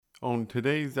On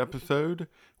today's episode,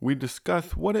 we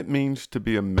discuss what it means to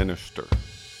be a minister.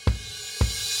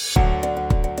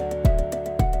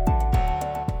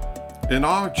 In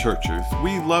our churches,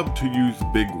 we love to use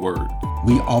big words.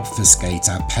 We obfuscate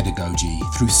our pedagogy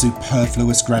through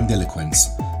superfluous grandiloquence,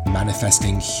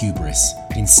 manifesting hubris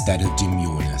instead of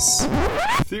demureness.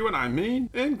 See what I mean?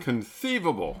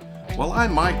 Inconceivable. While I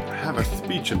might have a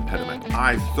speech impediment,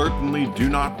 I certainly do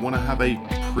not want to have a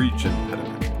preach impediment.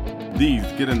 These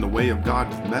get in the way of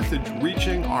God's message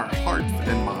reaching our hearts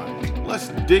and minds. Let's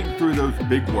dig through those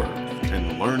big words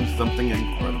and learn something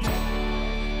incredible.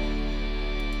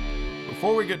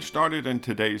 Before we get started in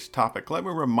today's topic, let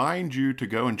me remind you to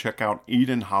go and check out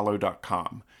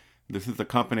EdenHollow.com. This is a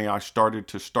company I started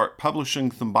to start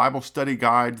publishing some Bible study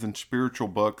guides and spiritual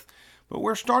books, but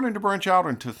we're starting to branch out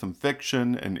into some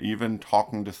fiction and even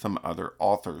talking to some other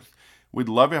authors. We'd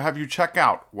love to have you check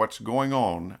out what's going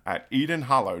on at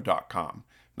EdenHollow.com.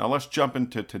 Now let's jump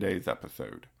into today's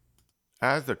episode.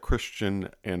 As a Christian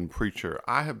and preacher,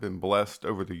 I have been blessed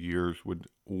over the years with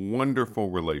wonderful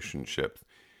relationships.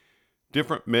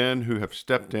 Different men who have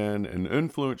stepped in and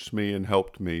influenced me and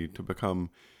helped me to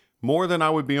become more than I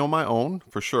would be on my own,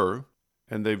 for sure.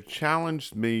 And they've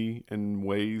challenged me in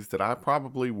ways that I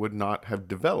probably would not have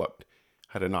developed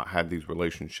had I not had these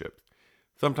relationships.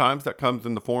 Sometimes that comes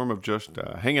in the form of just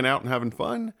hanging out and having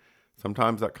fun.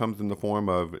 Sometimes that comes in the form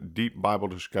of deep Bible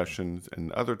discussions.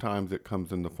 And other times it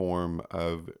comes in the form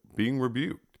of being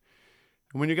rebuked.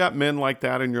 And when you got men like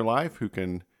that in your life who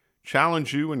can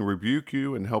challenge you and rebuke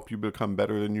you and help you become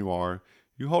better than you are,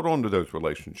 you hold on to those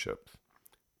relationships.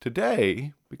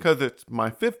 Today, because it's my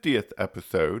 50th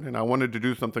episode and I wanted to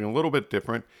do something a little bit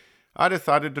different, I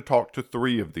decided to talk to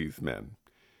three of these men.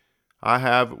 I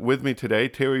have with me today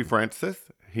Terry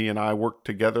Francis. He and I worked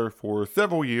together for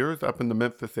several years up in the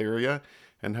Memphis area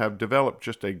and have developed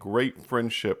just a great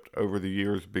friendship over the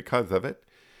years because of it.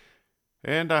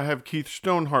 And I have Keith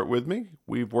Stonehart with me.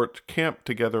 We've worked camp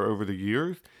together over the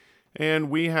years,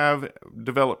 and we have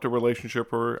developed a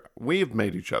relationship where we've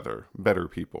made each other better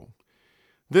people.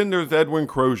 Then there's Edwin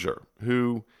Crozier,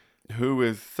 who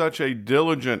is such a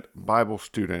diligent Bible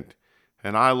student,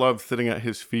 and I love sitting at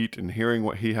his feet and hearing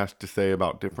what he has to say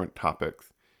about different topics.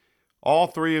 All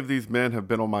three of these men have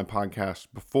been on my podcast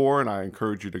before, and I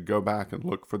encourage you to go back and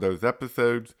look for those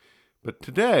episodes. But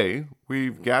today,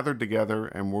 we've gathered together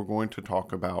and we're going to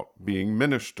talk about being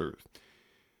ministers.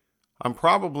 I'm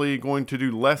probably going to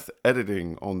do less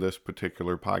editing on this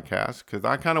particular podcast because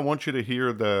I kind of want you to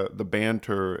hear the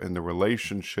banter and the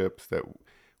relationships that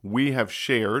we have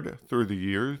shared through the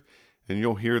years. And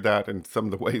you'll hear that in some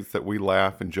of the ways that we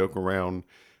laugh and joke around,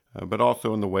 but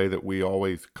also in the way that we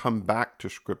always come back to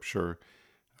Scripture.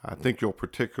 I think you'll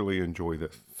particularly enjoy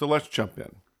this. So let's jump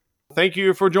in. Thank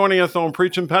you for joining us on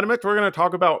Preach Impediment. We're going to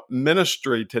talk about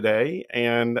ministry today.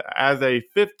 And as a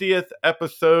 50th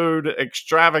episode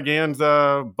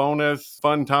extravaganza bonus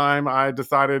fun time, I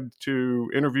decided to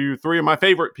interview three of my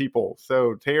favorite people.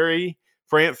 So Terry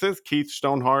Francis, Keith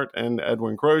Stonehart, and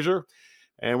Edwin Crozier.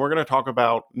 And we're going to talk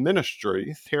about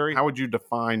ministry. Terry, how would you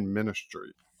define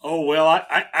ministry? Oh, well,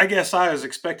 I guess I was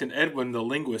expecting Edwin, the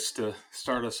linguist, to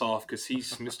start us off because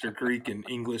he's Mr. Greek and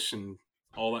English and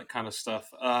all that kind of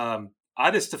stuff. I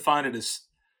just define it as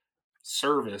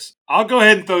service. I'll go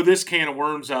ahead and throw this can of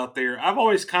worms out there. I've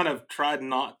always kind of tried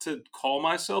not to call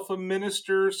myself a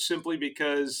minister simply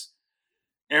because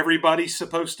everybody's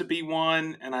supposed to be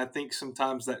one. And I think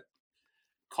sometimes that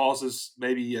causes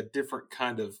maybe a different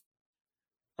kind of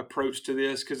approach to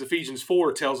this because Ephesians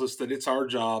 4 tells us that it's our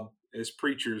job as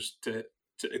preachers to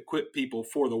equip people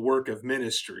for the work of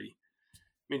ministry.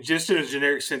 I mean, just in a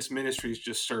generic sense, ministry is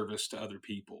just service to other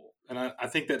people. And I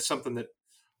think that's something that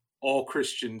all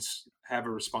Christians have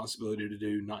a responsibility to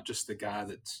do, not just the guy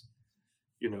that's,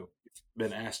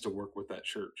 been asked to work with that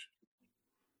church.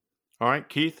 All right,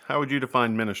 Keith, how would you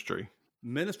define ministry?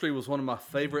 Ministry was one of my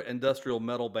favorite industrial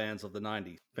metal bands of the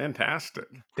 90s. Fantastic.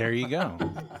 There you go.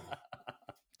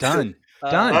 Done.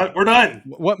 Done. We're done.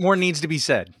 What more needs to be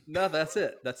said? No, that's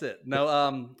it.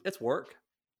 No, it's work.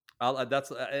 I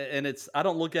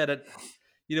don't look at it.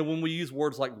 When we use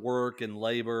words like work and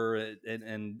labor,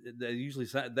 and that usually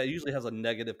has a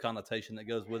negative connotation that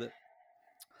goes with it.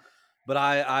 But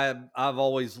I've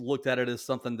always looked at it as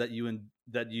something that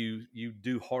you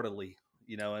do heartily.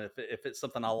 And if it's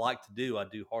something I like to do, I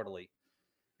do heartily.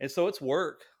 And so it's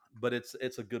work, but it's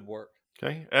a good work.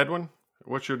 Okay, Edwin,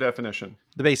 what's your definition?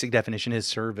 The basic definition is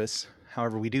service.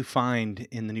 However, we do find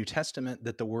in the New Testament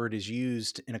that the word is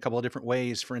used in a couple of different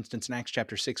ways. For instance, in Acts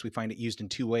chapter 6, we find it used in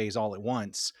two ways all at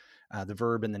once. the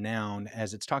verb and the noun,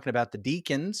 as it's talking about the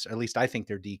deacons, or at least I think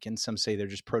they're deacons. Some say they're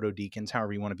just proto-deacons,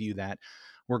 however you want to view that.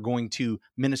 We're going to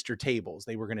minister tables.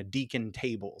 They were going to deacon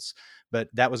tables, but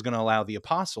that was going to allow the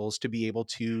apostles to be able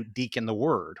to deacon the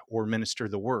word or minister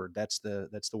the word. That's the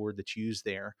word that's used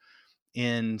there.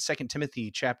 In 2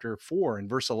 Timothy chapter 4 and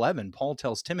verse 11, Paul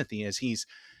tells Timothy as he's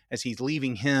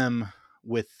leaving him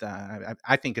with,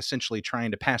 I think, essentially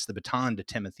trying to pass the baton to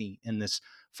Timothy in this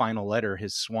final letter,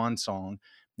 his swan song.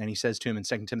 And he says to him in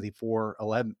 2 Timothy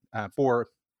 4:5,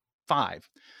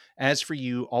 as for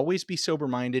you, always be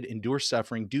sober-minded, endure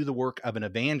suffering, do the work of an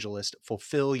evangelist,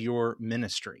 fulfill your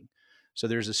ministry. So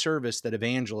there's a service that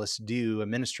evangelists do, a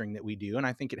ministering that we do, and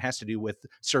I think it has to do with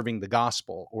serving the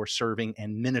gospel or serving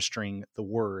and ministering the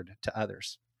word to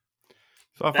others.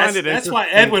 So I find that's why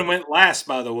Edwin went last,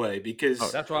 by the way,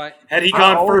 because that's right. Had he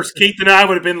gone first, Keith and I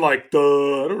would have been like,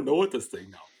 duh, I don't know what this thing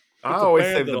is. I always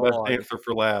save the best answer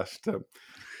for last. So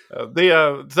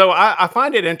I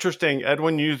find it interesting.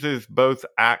 Edwin uses both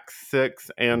Acts 6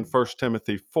 and 1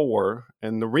 Timothy 4.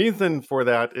 And the reason for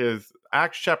that is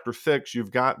Acts chapter 6,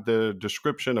 you've got the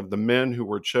description of the men who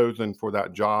were chosen for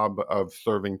that job of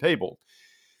serving tables.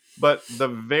 But the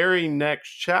very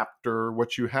next chapter,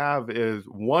 what you have is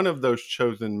one of those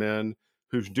chosen men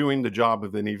who's doing the job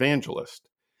of an evangelist.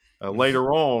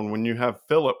 Later on, when you have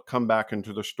Philip come back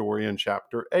into the story in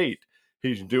chapter 8,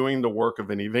 he's doing the work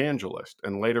of an evangelist.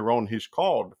 And later on, he's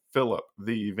called Philip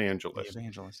the evangelist.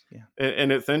 Yeah.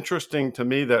 And it's interesting to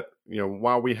me that,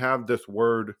 while we have this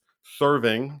word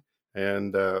serving,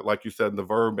 and like you said, the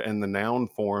verb and the noun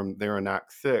form there in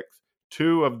Acts 6,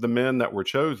 two of the men that were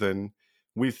chosen,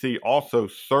 we see also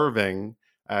serving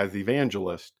as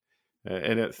evangelists.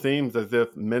 And it seems as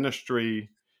if ministry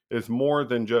is more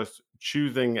than just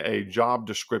choosing a job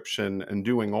description and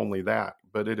doing only that,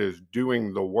 but it is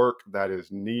doing the work that is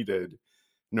needed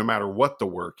no matter what the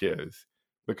work is,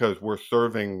 because we're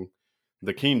serving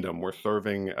the kingdom. We're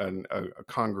serving a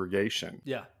congregation.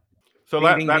 Yeah. So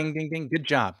ding. Good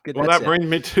job. Good. Well, that brings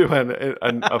me to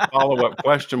a follow-up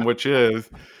question, which is,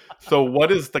 so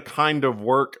what is the kind of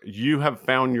work you have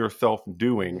found yourself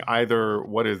doing, either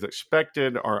what is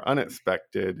expected or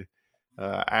unexpected,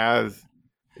 as,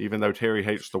 even though Terry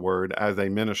hates the word, as a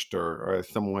minister or as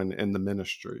someone in the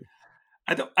ministry?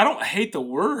 I don't hate the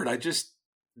word. I just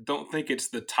don't think it's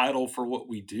the title for what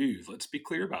we do. Let's be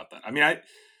clear about that. I mean,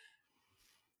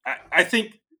 I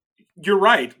think you're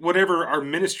right. Whatever our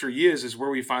ministry is where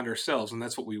we find ourselves, and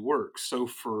that's what we work. So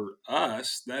for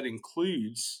us, that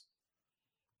includes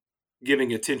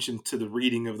giving attention to the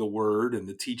reading of the word and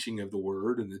the teaching of the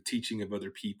word and the teaching of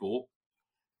other people.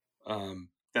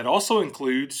 That also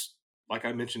includes, like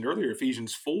I mentioned earlier,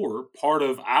 Ephesians 4, part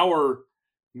of our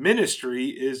ministry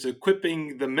is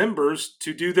equipping the members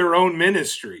to do their own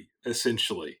ministry,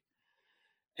 essentially.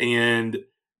 And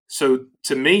so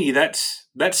to me, that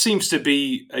seems to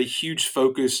be a huge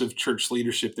focus of church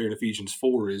leadership there in Ephesians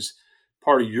 4, is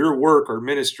part of your work or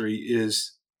ministry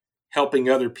is helping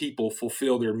other people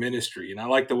fulfill their ministry. And I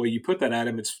like the way you put that,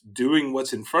 Adam. It's doing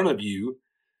what's in front of you.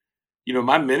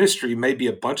 My ministry may be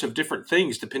a bunch of different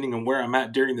things depending on where I'm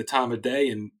at during the time of day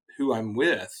and who I'm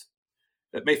with.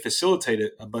 That may facilitate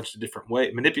it a bunch of different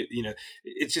ways.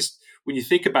 It's just, when you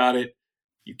think about it,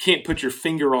 you can't put your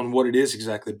finger on what it is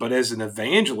exactly. But as an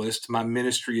evangelist, my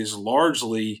ministry is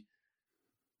largely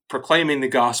proclaiming the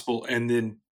gospel and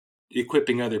then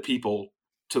equipping other people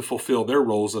to fulfill their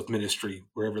roles of ministry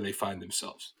wherever they find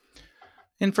themselves.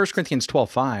 In 1 Corinthians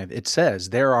 12:5, it says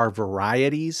there are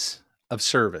varieties of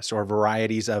service or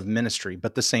varieties of ministry,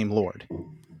 but the same Lord.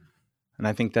 And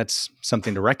I think that's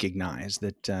something to recognize,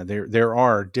 that there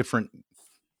are different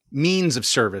means of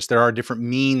service. There are different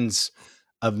means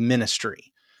of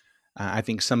ministry. I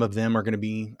think some of them are going to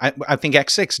be, I think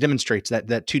Acts 6 demonstrates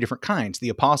that two different kinds. The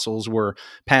apostles were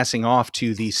passing off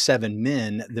to these 7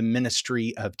 men the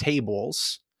ministry of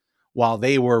tables, while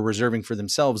they were reserving for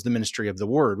themselves the ministry of the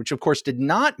word, which of course did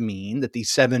not mean that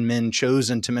these 7 men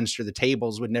chosen to minister the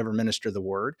tables would never minister the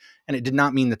word. And it did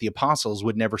not mean that the apostles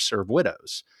would never serve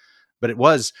widows, but it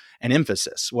was an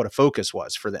emphasis, what a focus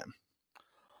was for them.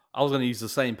 I was going to use the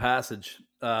same passage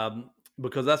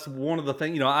because that's one of the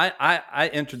things, I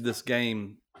entered this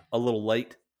game a little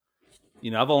late.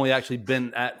 I've only actually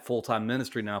been at full-time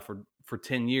ministry now for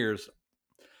 10 years.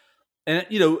 And,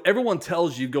 everyone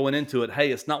tells you going into it,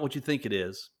 hey, it's not what you think it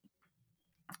is.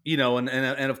 And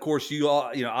of course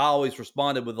I always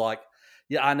responded with like,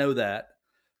 yeah, I know that.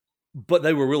 But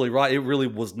they were really right. It really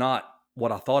was not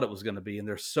what I thought it was going to be. And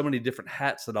there's so many different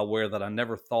hats that I wear that I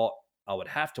never thought I would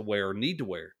have to wear or need to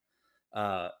wear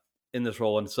in this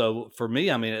role. And so for me,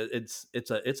 I mean,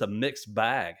 it's a mixed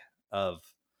bag of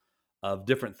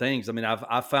different things. I mean,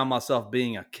 I've found myself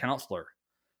being a counselor,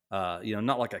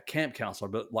 not like a camp counselor,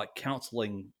 but like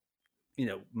counseling,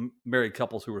 married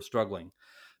couples who are struggling,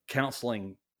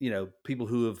 counseling, people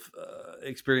who have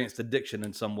experienced addiction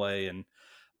in some way, and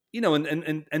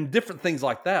and different things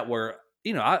like that. Where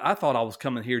I thought I was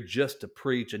coming here just to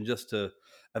preach and just to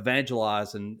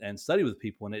evangelize and study with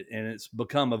people, and it's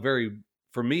become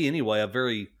for me anyway, a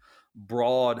very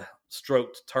broad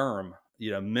stroked term.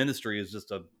 Ministry is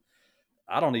just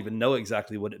I don't even know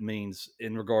exactly what it means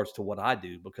in regards to what I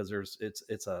do, because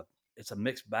it's a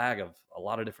mixed bag of a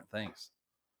lot of different things.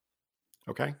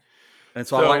 Okay. And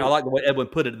so I like the way Edwin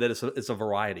put it, that it's a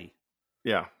variety.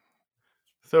 Yeah.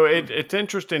 So it's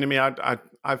interesting to me.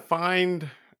 I find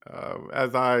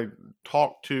as I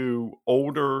talk to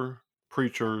older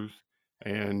preachers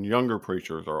and younger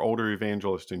preachers, or older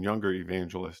evangelists and younger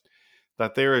evangelists,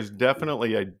 that there is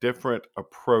definitely a different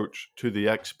approach to the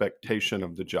expectation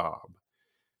of the job.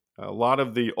 A lot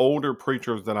of the older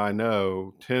preachers that I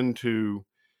know tend to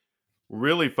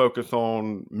really focus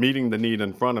on meeting the need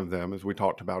in front of them, as we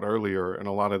talked about earlier. And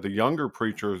a lot of the younger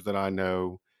preachers that I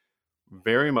know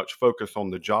very much focus on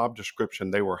the job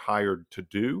description they were hired to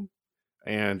do.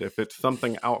 And if it's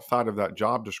something outside of that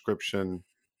job description,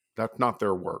 that's not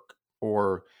their work.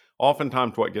 Or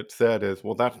oftentimes what gets said is,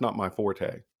 well, that's not my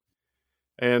forte.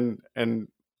 And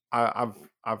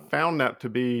I've found that to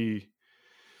be,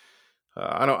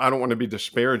 I don't want to be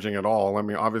disparaging at all. I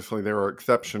mean, obviously there are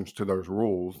exceptions to those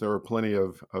rules. There are plenty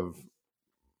of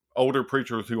older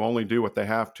preachers who only do what they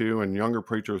have to, and younger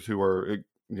preachers who are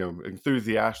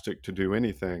enthusiastic to do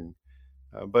anything.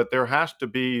 But there has to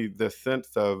be this sense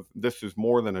of, this is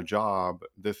more than a job.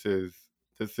 This is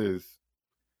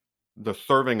the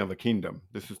serving of a kingdom.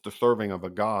 This is the serving of a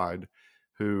God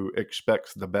who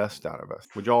expects the best out of us.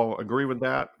 Would y'all agree with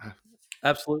that?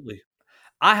 Absolutely.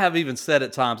 I have even said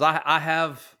at times, I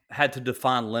have had to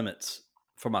define limits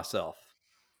for myself.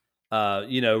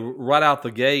 Right out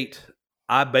the gate,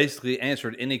 I basically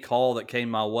answered any call that came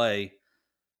my way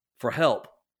for help,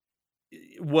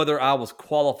 whether I was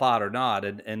qualified or not.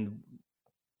 And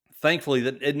thankfully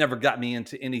that it never got me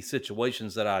into any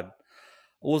situations that I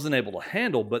wasn't able to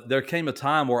handle. But there came a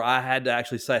time where I had to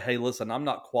actually say, hey, listen, I'm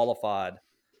not qualified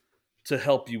to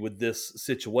help you with this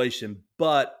situation,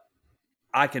 but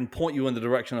I can point you in the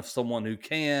direction of someone who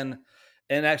can,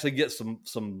 and actually get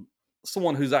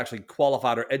someone who's actually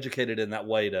qualified or educated in that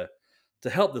way to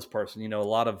help this person. A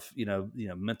lot of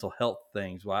mental health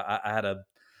things. I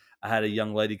had a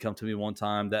young lady come to me one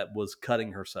time that was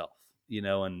cutting herself,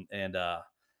 and I'm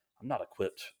not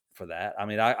equipped for that. I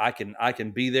mean, I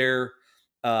can be there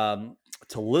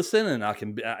to listen, and I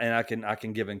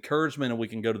can give encouragement, and we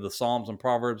can go to the Psalms and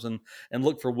Proverbs and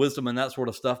look for wisdom and that sort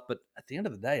of stuff. But at the end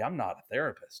of the day, I'm not a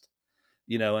therapist,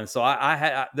 and so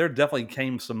there definitely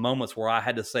came some moments where I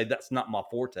had to say, that's not my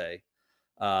forte.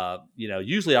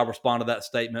 Usually I respond to that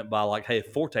statement by like, hey,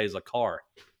 forte is a car.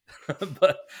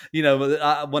 But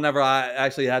whenever I've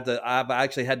actually had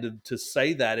to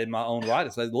say that in my own right,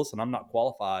 and say, listen, I'm not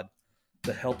qualified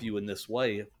to help you in this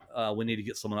way. We need to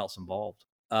get someone else involved.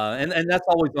 And that's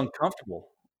always uncomfortable,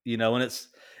 and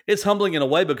it's humbling in a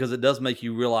way, because it does make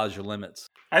you realize your limits.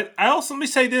 I also, let me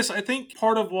say this, I think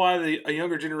part of why a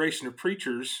younger generation of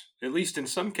preachers, at least in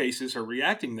some cases, are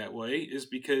reacting that way is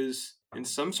because in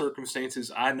some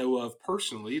circumstances I know of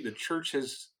personally, the church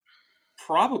has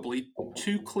probably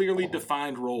two clearly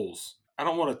defined roles. I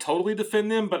don't want to totally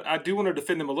defend them, but I do want to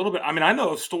defend them a little bit. I mean, I know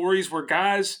of stories where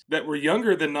guys that were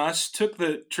younger than us took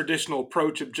the traditional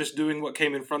approach of just doing what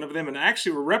came in front of them and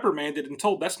actually were reprimanded and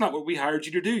told, that's not what we hired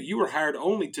you to do. You were hired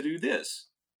only to do this.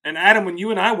 And Adam, when you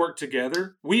and I worked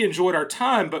together, we enjoyed our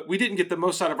time, but we didn't get the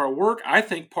most out of our work. I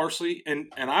think partially,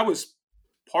 and I was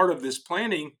part of this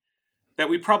planning, that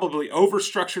we probably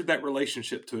overstructured that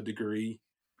relationship to a degree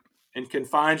and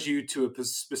confined you to a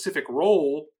specific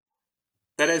role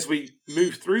that as we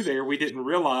moved through there, we didn't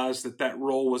realize that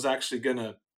role was actually going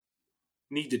to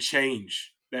need to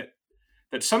change.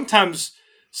 That sometimes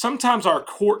our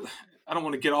court, I don't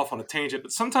want to get off on a tangent,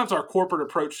 but sometimes our corporate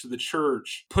approach to the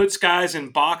church puts guys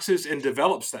in boxes and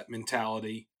develops that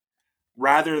mentality,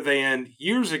 rather than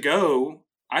years ago.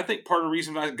 I think part of the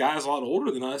reason why guys a lot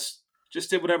older than us just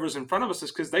did whatever was in front of us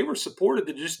is because they were supported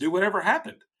to just do whatever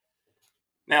happened.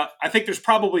 Now, I think there's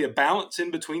probably a balance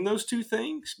in between those two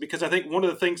things, because I think one of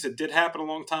the things that did happen a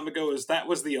long time ago is that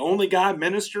was the only guy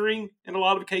ministering in a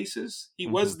lot of cases. He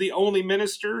was the only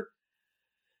minister.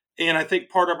 And I think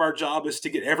part of our job is to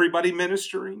get everybody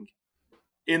ministering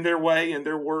in their way and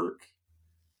their work.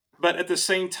 But at the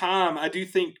same time, I do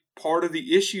think part of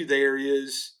the issue there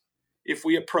is, if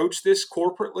we approach this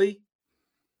corporately,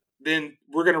 then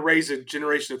we're going to raise a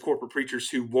generation of corporate preachers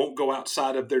who won't go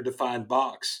outside of their defined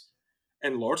box,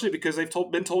 and largely because they've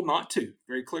been told not to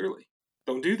very clearly.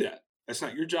 Don't do that. That's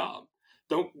not your job.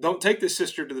 Don't take this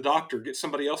sister to the doctor. Get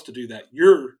somebody else to do that.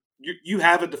 You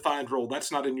have a defined role.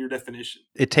 That's not in your definition.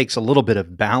 It takes a little bit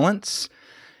of balance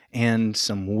and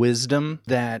some wisdom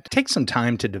that takes some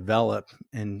time to develop,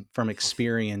 and from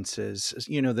experiences.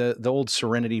 You know, the old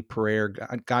serenity prayer,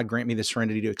 God grant me the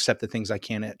serenity to accept the things I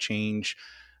cannot change,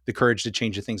 the courage to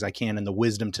change the things I can, and the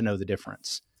wisdom to know the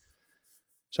difference.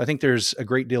 So I think there's a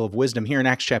great deal of wisdom here in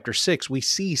Acts chapter 6. We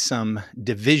see some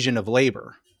division of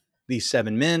labor. These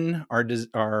 7 men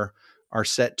are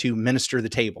set to minister the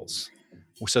tables,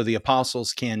 so the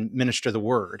apostles can minister the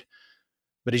word.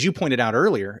 But as you pointed out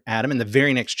earlier, Adam, in the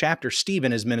very next chapter,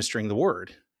 Stephen is ministering the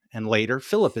word, and later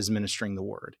Philip is ministering the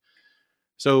word.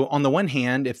 So on the one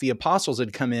hand, if the apostles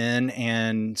had come in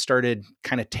and started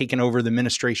kind of taking over the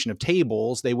ministration of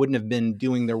tables, they wouldn't have been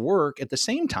doing their work. At the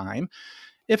same time,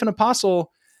 if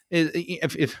apostle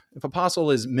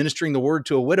is ministering the word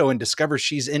to a widow and discovers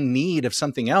she's in need of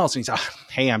something else, and he's,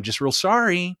 hey, I'm just real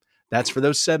sorry. That's for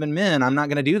those 7 men. I'm not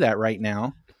going to do that right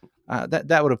now.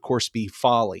 That would, of course, be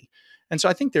folly. And so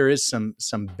I think there is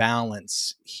some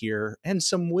balance here and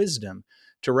some wisdom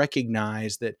to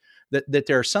recognize that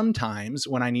there are some times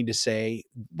when I need to say,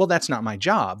 well, that's not my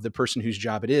job. The person whose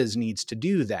job it is needs to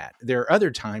do that. There are other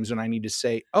times when I need to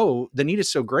say, oh, the need is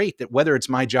so great that whether it's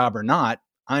my job or not,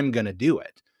 I'm going to do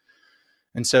it.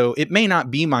 And so it may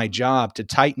not be my job to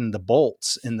tighten the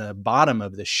bolts in the bottom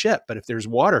of the ship, but if there's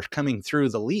water coming through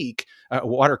the leak,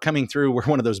 water coming through where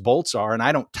one of those bolts are, and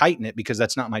I don't tighten it because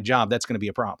that's not my job, that's going to be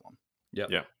a problem.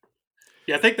 Yeah.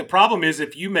 I think the problem is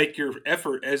if you make your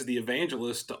effort as the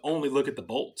evangelist to only look at the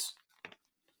bolts,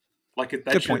 like if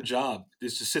that's your job,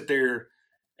 is to sit there.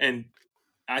 And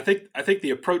I think the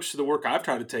approach to the work I've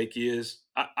tried to take is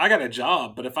I got a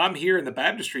job, but if I'm here and the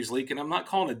baptistry's leaking, I'm not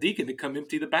calling a deacon to come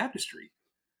empty the baptistry.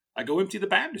 I go empty the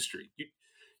baptistry.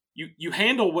 You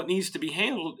handle what needs to be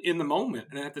handled in the moment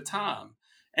and at the time.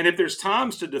 And if there's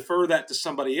times to defer that to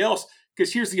somebody else,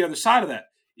 because here's the other side of that.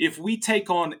 If we take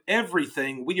on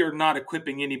everything, we are not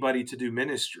equipping anybody to do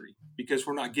ministry because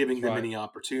we're not giving them any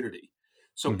opportunity.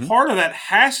 So part of that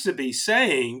has to be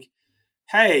saying,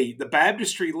 hey, the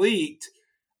baptistry leaked.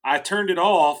 I turned it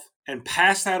off and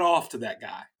pass that off to that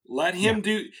guy. Let him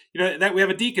do, that we have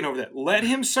a deacon over that. Let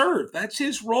him serve. That's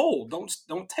his role.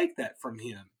 Don't take that from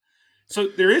him. So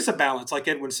there is a balance, like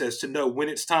Edwin says, to know when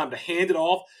it's time to hand it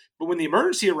off. But when the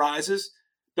emergency arises,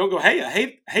 don't go, hey, I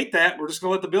hate that. We're just going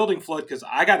to let the building flood because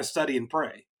I got to study and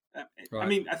pray. Right. I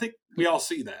mean, I think we all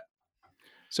see that.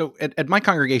 So at my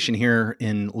congregation here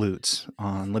in Lutz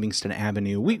on Livingston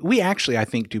Avenue, we actually, I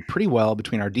think, do pretty well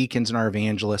between our deacons and our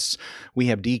evangelists. We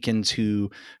have deacons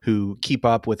who keep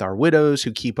up with our widows,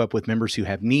 who keep up with members who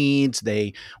have needs.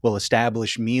 They will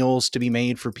establish meals to be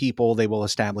made for people. They will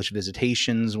establish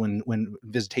visitations when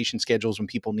visitation schedules when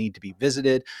people need to be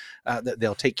visited.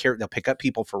 They'll pick up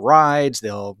people for rides.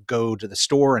 They'll go to the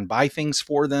store and buy things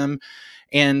for them.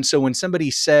 And so when somebody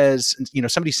says,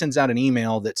 somebody sends out an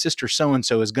email that Sister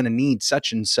So-and-so is going to need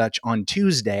such and such on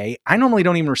Tuesday, I normally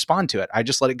don't even respond to it. I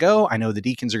just let it go. I know the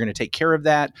deacons are going to take care of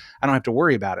that. I don't have to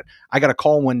worry about it. I got a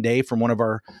call one day from one of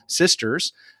our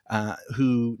sisters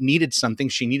who needed something.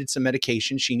 She needed some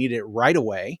medication. She needed it right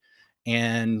away.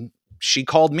 And she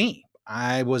called me.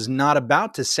 I was not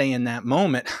about to say in that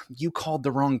moment, you called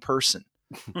the wrong person.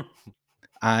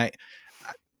 I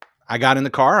got in the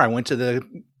car. I went to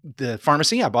the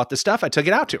pharmacy. I bought the stuff. I took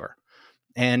it out to her.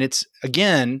 And it's,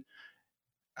 again,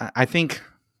 I think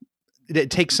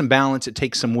it takes some balance. It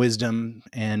takes some wisdom.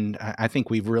 And I think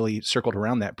we've really circled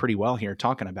around that pretty well here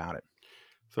talking about it.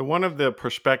 So one of the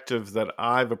perspectives that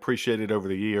I've appreciated over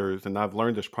the years, and I've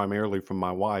learned this primarily from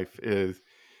my wife, is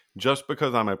just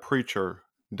because I'm a preacher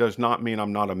does not mean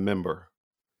I'm not a member.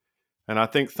 And I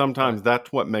think sometimes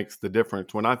that's what makes the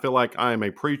difference. When I feel like I am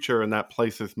a preacher and that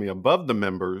places me above the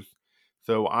members,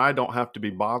 so I don't have to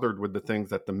be bothered with the things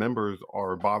that the members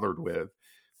are bothered with,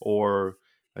 or,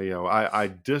 I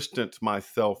distance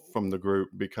myself from the group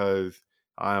because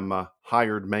I'm a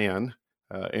hired man,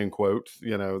 in quotes,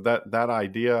 that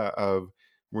idea of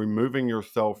removing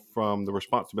yourself from the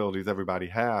responsibilities everybody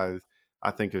has, I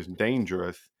think is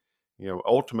dangerous.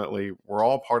 Ultimately, we're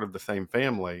all part of the same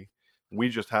family. We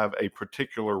just have a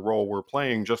particular role we're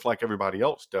playing, just like everybody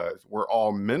else does. We're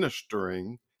all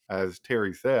ministering, as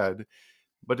Terry said,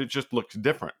 but it just looks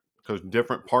different because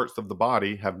different parts of the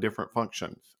body have different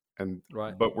functions,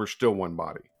 but we're still one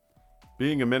body.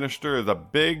 Being a minister is a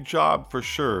big job for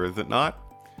sure, is it not?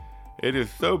 It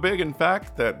is so big, in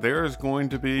fact, that there is going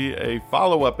to be a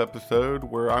follow-up episode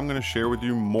where I'm going to share with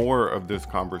you more of this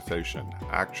conversation.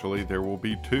 Actually, there will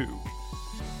be 2.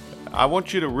 I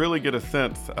want you to really get a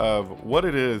sense of what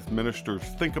it is ministers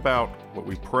think about, what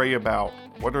we pray about,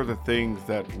 what are the things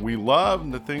that we love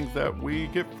and the things that we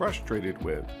get frustrated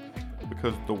with.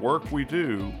 Because the work we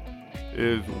do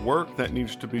is work that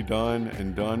needs to be done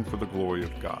and done for the glory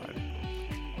of God.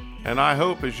 And I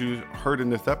hope, as you heard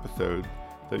in this episode,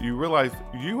 that you realize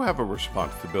you have a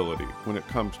responsibility when it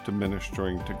comes to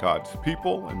ministering to God's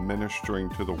people and ministering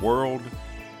to the world.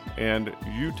 And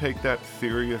you take that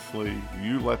seriously.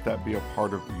 You let that be a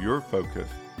part of your focus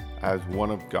as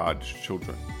one of God's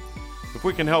children. If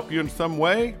we can help you in some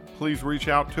way, please reach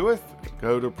out to us.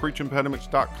 Go to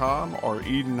preachimpediments.com or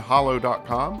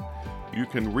EdenHollow.com. You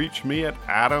can reach me at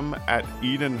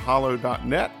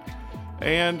adam@EdenHollow.net.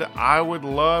 And I would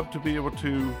love to be able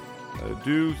to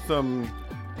do some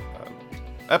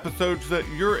episodes that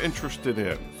you're interested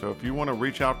in. So if you want to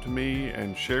reach out to me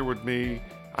and share with me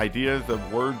ideas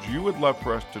of words you would love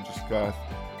for us to discuss,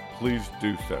 please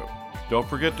do so. Don't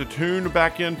forget to tune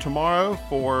back in tomorrow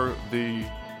for the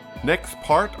next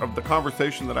part of the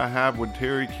conversation that I have with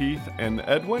Terry, Keith, and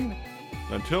Edwin.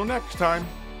 Until next time.